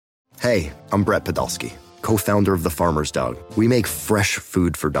Hey, I'm Brett Podolsky, co-founder of The Farmer's Dog. We make fresh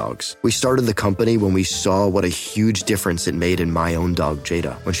food for dogs. We started the company when we saw what a huge difference it made in my own dog,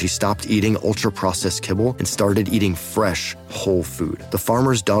 Jada, when she stopped eating ultra-processed kibble and started eating fresh, whole food. The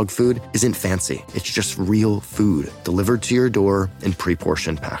Farmer's Dog food isn't fancy. It's just real food delivered to your door in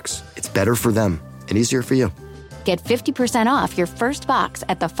pre-portioned packs. It's better for them and easier for you. Get 50% off your first box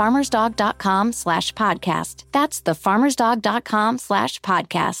at thefarmersdog.com/podcast. That's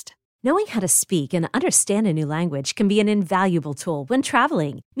thefarmersdog.com/podcast. Knowing how to speak and understand a new language can be an invaluable tool when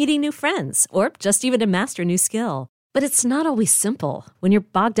traveling, meeting new friends, or just even to master a new skill. But it's not always simple when you're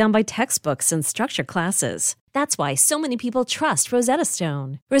bogged down by textbooks and structured classes. That's why so many people trust Rosetta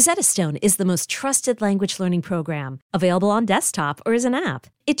Stone. Rosetta Stone is the most trusted language learning program, available on desktop or as an app.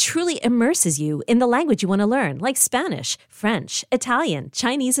 It truly immerses you in the language you want to learn, like Spanish, French, Italian,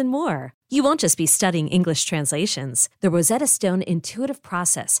 Chinese, and more. You won't just be studying English translations. The Rosetta Stone intuitive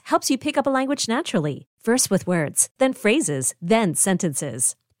process helps you pick up a language naturally, first with words, then phrases, then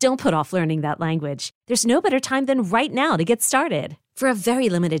sentences. Don't put off learning that language. There's no better time than right now to get started. For a very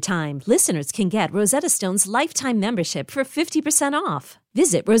limited time, listeners can get Rosetta Stone's lifetime membership for 50% off.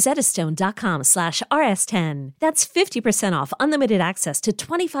 Visit rosettastone.com/rs10. That's 50% off unlimited access to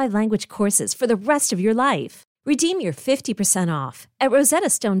 25 language courses for the rest of your life. Redeem your 50% off at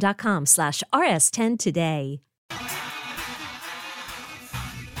rosettastone.com/rs10 today.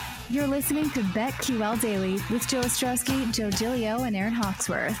 You're listening to BetQL Daily with Joe Ostrowski, Joe Giglio, and Aaron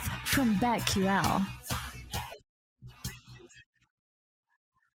Hawksworth from BetQL.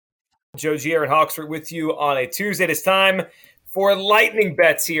 Joe G. Aaron Hawksworth with you on a Tuesday. It's time for lightning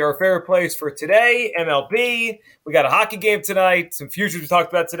bets here. Our favorite plays for today, MLB. We got a hockey game tonight, some futures we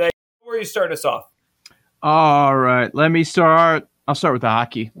talked about today. Where are you starting us off? All right, let me start. I'll start with the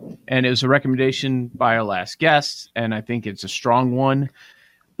hockey. And it was a recommendation by our last guest, and I think it's a strong one.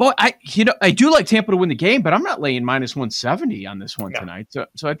 Well, I do like Tampa to win the game, but I'm not laying minus 170 on this one tonight.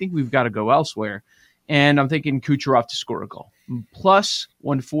 So I think we've got to go elsewhere. And I'm thinking Kucherov to score a goal. Plus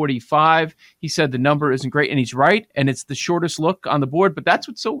 145. He said the number isn't great, and he's right. And it's the shortest look on the board. But that's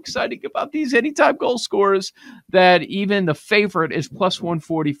what's so exciting about these anytime goal scorers, that even the favorite is plus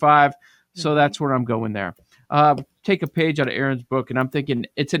 145. So that's where I'm going there. Take a page out of Aaron's book, and I'm thinking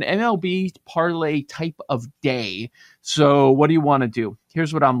it's an MLB parlay type of day. So what do you want to do?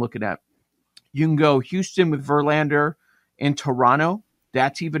 Here's what I'm looking at. You can go Houston with Verlander and Toronto.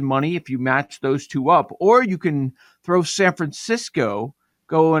 That's even money if you match those two up. Or you can throw San Francisco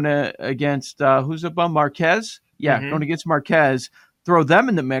going against, who's a bum, Marquez? Yeah, going against Marquez. Throw them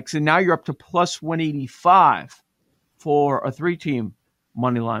in the mix, and now you're up to plus 185 for a three-team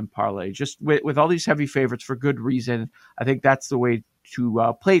money line parlay. Just with all these heavy favorites for good reason. I think that's the way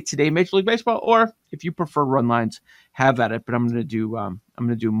to play it today, Major League Baseball. Or if you prefer run lines, have at it. But I'm going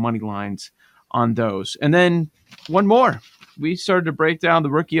to do money lines on those. And then one more. We started to break down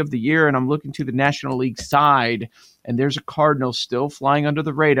the Rookie of the Year, and I'm looking to the National League side, and there's a Cardinal still flying under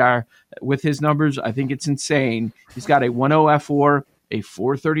the radar with his numbers. I think it's insane. He's got a 1.0 F4, a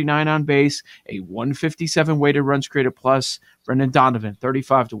 439 on base, a 157 weighted runs created plus. Brendan Donovan,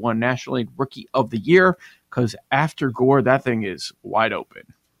 35-1 National League Rookie of the Year, because after Gore, that thing is wide open.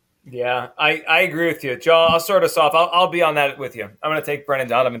 Yeah, I agree with you. Joe, I'll start us off. I'll be on that with you. I'm going to take Brendan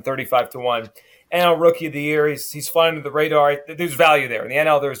Donovan, 35-1. NL Rookie of the Year, he's flying under the radar. There's value there. In the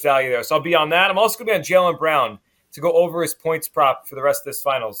NL, there's value there. So I'll be on that. I'm also going to be on Jaylen Brown to go over his points prop for the rest of this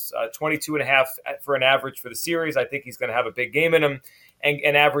finals. 22.5 for an average for the series. I think he's going to have a big game in him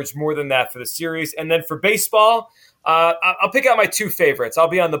and average more than that for the series. And then for baseball, I'll pick out my two favorites. I'll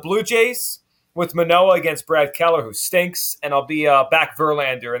be on the Blue Jays with Manoah against Brad Keller, who stinks. And I'll be back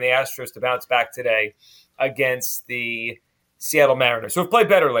Verlander and the Astros to bounce back today against the Seattle Mariners, who have played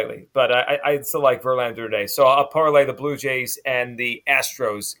better lately, but I still like Verlander today. So I'll parlay the Blue Jays and the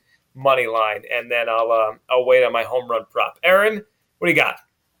Astros money line, and then I'll wait on my home run prop. Aaron, what do you got?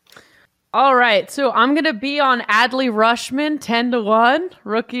 All right, so I'm going to be on Adley Rutschman, 10-1,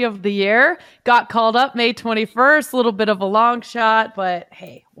 Rookie of the Year. Got called up May 21st, a little bit of a long shot, but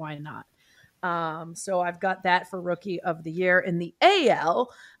hey, why not? So I've got that for Rookie of the Year in the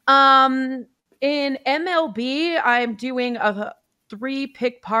AL. In MLB, I'm doing a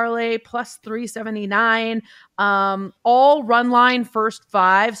 3-pick parlay plus 379. All run line first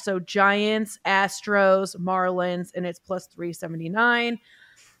 5. So Giants, Astros, Marlins, and it's plus 379.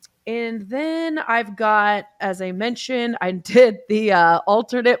 And then I've got, as I mentioned, I did the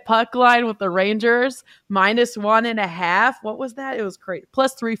alternate puck line with the Rangers, minus 1.5. What was that? It was great.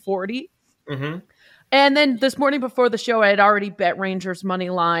 Plus 340. And then this morning before the show, I had already bet Rangers money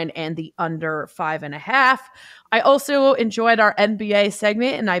line and the under 5.5. I also enjoyed our NBA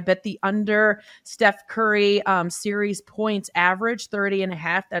segment, and I bet the under Steph Curry series points average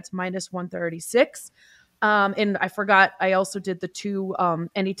 30.5. That's minus 136. And I forgot, I also did the two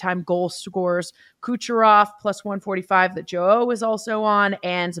anytime goal scores, Kucherov plus 145 that Joe O is also on,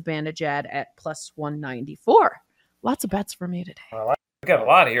 and Zibanejad at plus 194. Lots of bets for me today. Well, we got a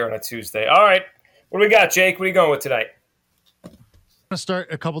lot here on a Tuesday. All right. What do we got, Jake? What are you going with tonight? I'm going to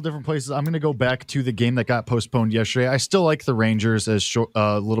start a couple different places. I'm going to go back to the game that got postponed yesterday. I still like the Rangers as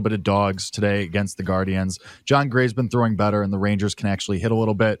a little bit of dogs today against the Guardians. John Gray's been throwing better, and the Rangers can actually hit a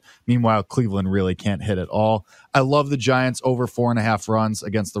little bit. Meanwhile, Cleveland really can't hit at all. I love the Giants over 4.5 runs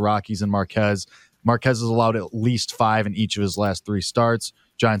against the Rockies and Marquez. Marquez has allowed at least 5 in each of his last 3 starts.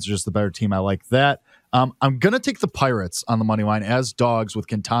 Giants are just the better team. I like that. I'm going to take the Pirates on the money line as dogs with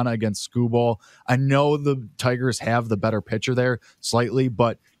Quintana against Skubal. I know the Tigers have the better pitcher there slightly,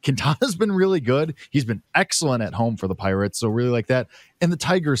 but Quintana's been really good. He's been excellent at home for the Pirates, so really like that. And the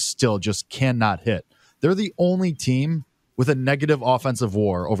Tigers still just cannot hit. They're the only team with a negative offensive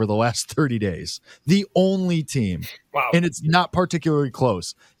WAR over the last 30 days. The only team. Wow. And it's not particularly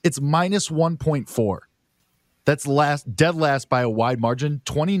close. It's minus 1.4. That's dead last by a wide margin.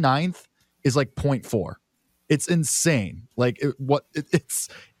 29th is like 0.4. It's insane. Like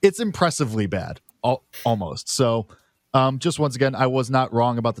it's impressively bad almost. So just once again, I was not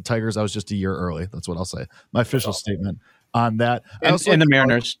wrong about the Tigers. I was just a year early. That's what I'll say. My official statement on that. And the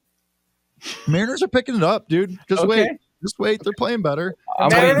Mariners. Mariners are picking it up, dude. Just wait. They're playing better.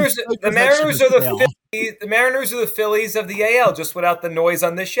 The Mariners are the Phillies of the AL, just without the noise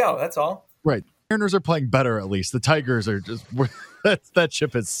on this show. That's all. Right. Mariners are playing better at least. The Tigers are just that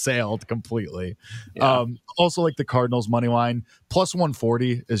ship has sailed completely. Yeah. Also, like the Cardinals money line plus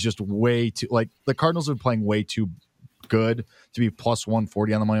 140 is just way too. Like the Cardinals are playing way too good to be plus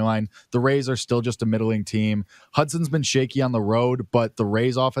 140 on the money line. The Rays are still just a middling team. Hudson's been shaky on the road, but the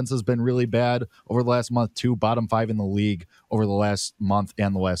Rays offense has been really bad over the last month too. Bottom 5 in the league over the last month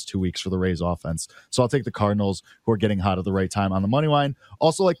and the last 2 weeks for the Rays offense. So I'll take the Cardinals, who are getting hot at the right time, on the money line.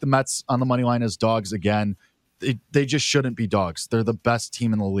 Also like the Mets on the money line as dogs again. They just shouldn't be dogs. They're the best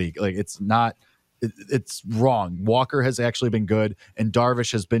team in the league. Like it's wrong. Walker has actually been good, and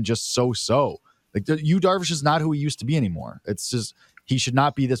Darvish has been just so. Like Darvish is not who he used to be anymore. It's just he should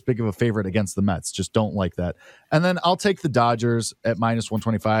not be this big of a favorite against the Mets. Just don't like that. And then I'll take the Dodgers at minus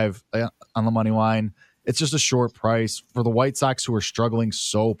 125 on the money line. It's just a short price for the White Sox, who are struggling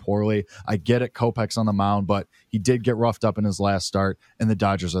so poorly. I get it, Kopech's on the mound, but he did get roughed up in his last start, and the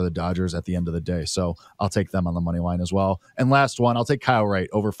Dodgers are the Dodgers at the end of the day. So I'll take them on the money line as well. And last one, I'll take Kyle Wright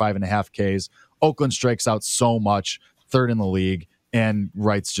over 5.5 Ks. Oakland strikes out so much, 3rd in the league, and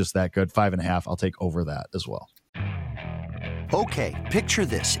Wright's just that good. 5.5, I'll take over that as well. Okay, picture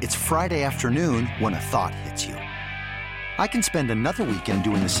this. It's Friday afternoon when a thought hits you. I can spend another weekend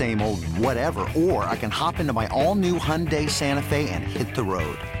doing the same old whatever, or I can hop into my all-new Hyundai Santa Fe and hit the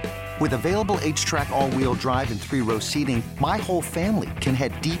road. With available H-Track all-wheel drive and 3-row seating, my whole family can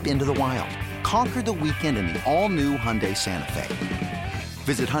head deep into the wild. Conquer the weekend in the all-new Hyundai Santa Fe.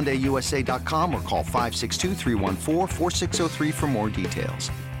 Visit HyundaiUSA.com or call 562-314-4603 for more details.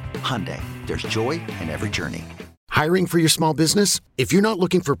 Hyundai, there's joy in every journey. Hiring for your small business? If you're not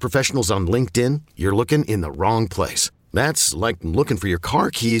looking for professionals on LinkedIn, you're looking in the wrong place. That's like looking for your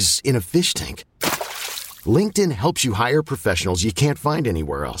car keys in a fish tank. LinkedIn helps you hire professionals you can't find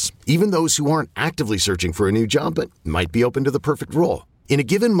anywhere else, even those who aren't actively searching for a new job but might be open to the perfect role. In a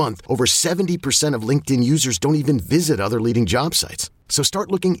given month, over 70% of LinkedIn users don't even visit other leading job sites. So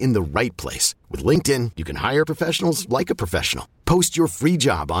start looking in the right place. With LinkedIn, you can hire professionals like a professional. Post your free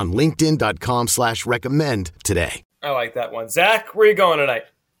job on linkedin.com/recommend today. I like that one. Zach, where are you going tonight?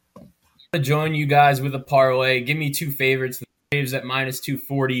 To join you guys with a parlay. Give me 2 favorites, the Braves at minus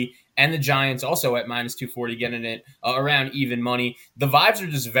 240 and the Giants also at minus 240, getting it around even money. The vibes are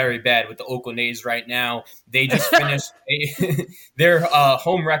just very bad with the Oakland A's right now. They just finished their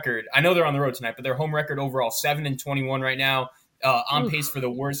home record. I know they're on the road tonight, but their home record overall 7-21 right now. On pace for the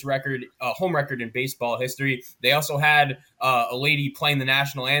worst home record in baseball history. They also had a lady playing the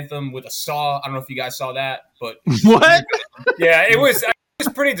national anthem with a saw. I don't know if you guys saw that, but what? Yeah, it was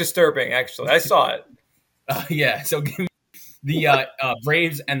pretty disturbing, actually. I saw it. Yeah, so give me the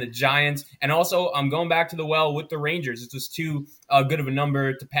Braves and the Giants. And also, I'm going back to the well with the Rangers. It's just too good of a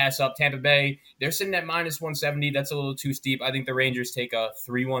number to pass up. Tampa Bay, they're sitting at minus 170. That's a little too steep. I think the Rangers take a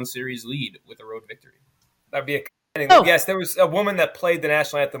 3-1 series lead with a road victory. That'd be Yes, there was a woman that played the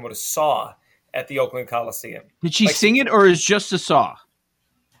national anthem with a saw at the Oakland Coliseum. Did she sing it, or is just a saw?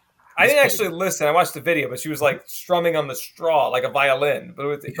 I didn't actually listen. I watched the video, but she was like strumming on the straw like a violin,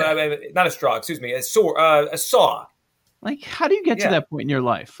 but not a straw. Excuse me, a saw. Like, how do you get to that point in your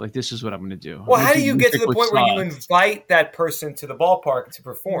life? Like, this is what I'm going to do. Well, how do you get to the point where you invite that person to the ballpark to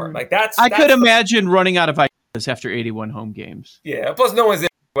perform? Like, I could imagine running out of ideas after 81 home games. Yeah. Plus, no one's there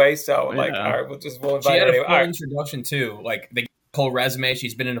anyway, so like, all right, we'll invite her. She had anyway. a full introduction too. Like the whole resume.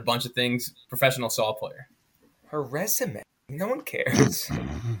 She's been in a bunch of things. Professional softball player. Her resume. No one cares.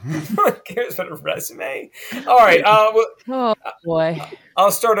 No one cares about a resume. All right. Oh boy.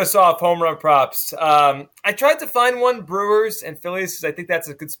 I'll start us off. Home run props. I tried to find one Brewers and Phillies because I think that's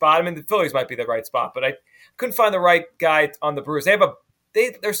a good spot. I mean, the Phillies might be the right spot, but I couldn't find the right guy on the Brewers.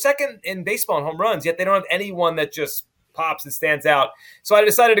 They're second in baseball in home runs, yet they don't have anyone that just pops and stands out. So I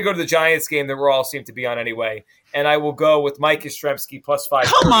decided to go to the Giants game that we all seem to be on anyway, and I will go with Mike Yastrzemski plus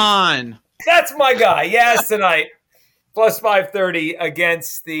 530. Come on, that's my guy. Yes, tonight. Plus 530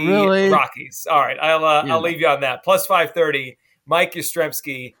 against the Rockies. All right, I'll leave you on that. Plus 530, Mike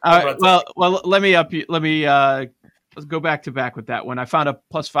Yastrzemski. Well, let me let's go back to back with that one. I found a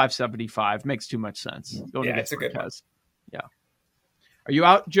plus 575. Makes too much sense. It's a good one. Yeah. Are you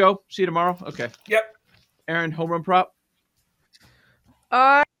out, Joe? See you tomorrow. Okay. Yep. Aaron, home run prop.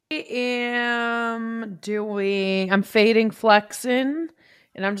 I'm fading Flexen,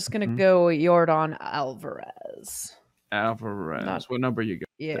 and I'm just gonna go Yordan Alvarez. What number you got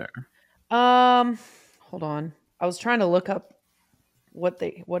there? Hold on. I was trying to look up what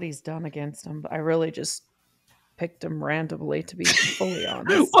he's done against him, but I really just picked him randomly, to be fully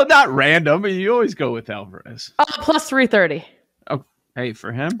honest. Well, not random. You always go with Alvarez. Plus 330. Oh, hey,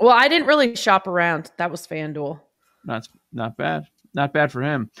 for him? Well, I didn't really shop around. That was FanDuel. That's not bad. Not bad for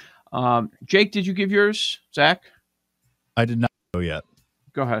him. Jake, did you give yours? Zach? I did not go yet.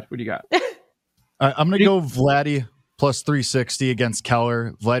 Go ahead. What do you got? I'm going to go Vladdy plus 360 against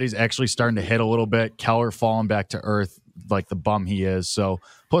Keller. Vladdy's actually starting to hit a little bit. Keller falling back to earth like the bum he is. So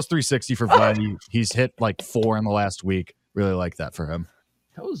plus 360 for Vladdy. He's hit like 4 in the last week. Really like that for him.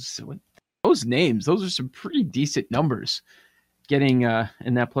 Those names, those are some pretty decent numbers. Getting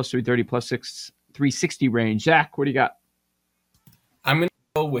in that plus 330, plus 360 range. Zach, what do you got? I'm going to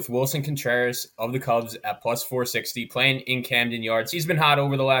go with Wilson Contreras of the Cubs at plus 460, playing in Camden Yards. He's been hot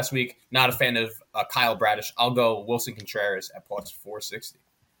over the last week. Not a fan of Kyle Bradish. I'll go Wilson Contreras at plus 460.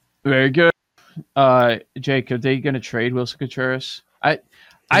 Very good. Jake, are they going to trade Wilson Contreras? I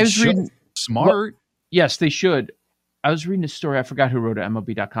was reading. Smart. Yes, they should. I was reading a story. I forgot who wrote it,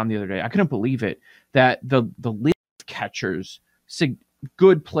 MLB.com the other day. I couldn't believe it, that the list of catchers,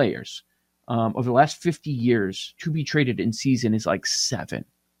 good players, over the last 50 years to be traded in season is like 7.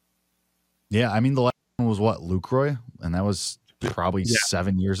 Yeah, I mean, the last one was what, Lucroy? And that was probably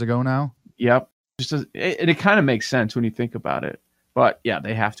 7 years ago now. Yep. It kind of makes sense when you think about it. But yeah,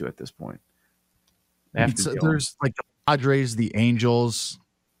 they have to at this point. There's like the Padres, the Angels.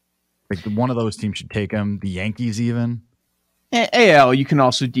 Like one of those teams should take him. The Yankees even. AL, you can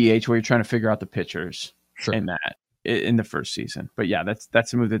also DH where you're trying to figure out the pitchers in the first season. But yeah,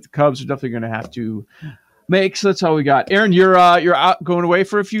 that's a move that the Cubs are definitely going to have to make. So that's all we got. Aaron, you're out going away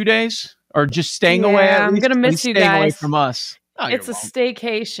for a few days, or just staying away? I'm going to miss you guys. Staying away from us. Oh, it's a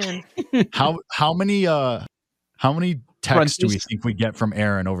staycation. How many texts do we think we get from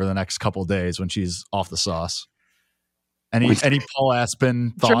Aaron over the next couple of days when she's off the sauce? Any Paul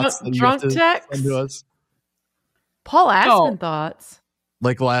Aspen thoughts? Drunk text? Send to us? Paul Aspen thoughts.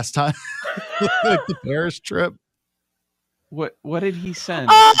 Like last time, like the Paris trip. What did he send?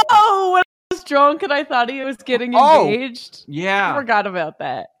 Oh, when I was drunk and I thought he was getting engaged. Yeah, I forgot about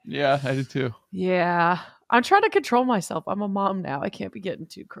that. Yeah, I did too. Yeah, I'm trying to control myself. I'm a mom now. I can't be getting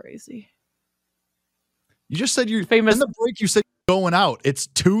too crazy. You just said you're famous. In the break, you said you're going out. It's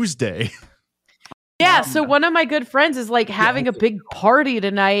Tuesday. Yeah, so one of my good friends is like having a big party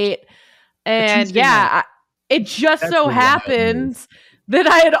tonight. And it just so happens that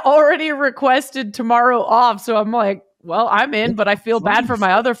I had already requested tomorrow off. So I'm like, well, I'm in, but I feel bad for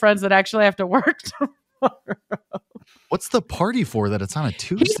my other friends that actually have to work tomorrow. What's the party for that it's on a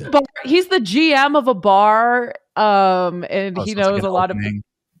Tuesday? He's the GM of a bar. And he knows like a lot opening. Of.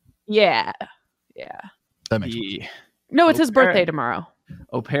 Yeah. That makes sense. No, it's his birthday tomorrow.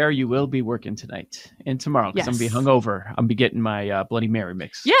 Au pair, you will be working tonight and tomorrow because I'm going to be hungover. I'm be getting my Bloody Mary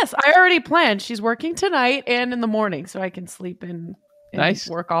mix. Yes, I already planned. She's working tonight and in the morning, so I can sleep in and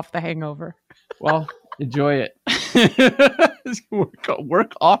work off the hangover. Well, enjoy it.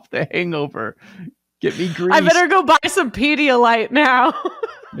 work off the hangover. Get me grease. I better go buy some Pedialyte now.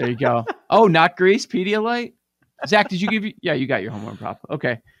 There you go. Oh, not grease, Pedialyte? Zach, did you give you? Yeah, you got your home run prop.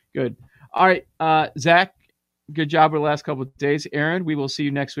 Okay, good. All right, Zach. Good job with the last couple of days. Aaron, we will see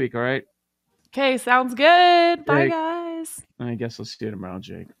you next week, all right? Okay, sounds good. Bye, Jake. guys. I guess I'll see you tomorrow,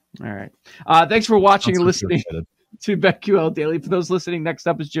 Jake. All right. Thanks for watching and listening to BetQL Daily. For those listening, next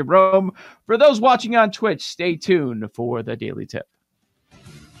up is Jim Rome. For those watching on Twitch, stay tuned for the Daily Tip.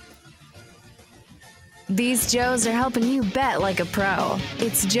 These Joes are helping you bet like a pro.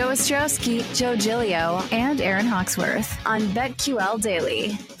 It's Joe Ostrowski, Joe Giglio, and Aaron Hawksworth on BetQL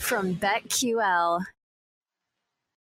Daily from BetQL.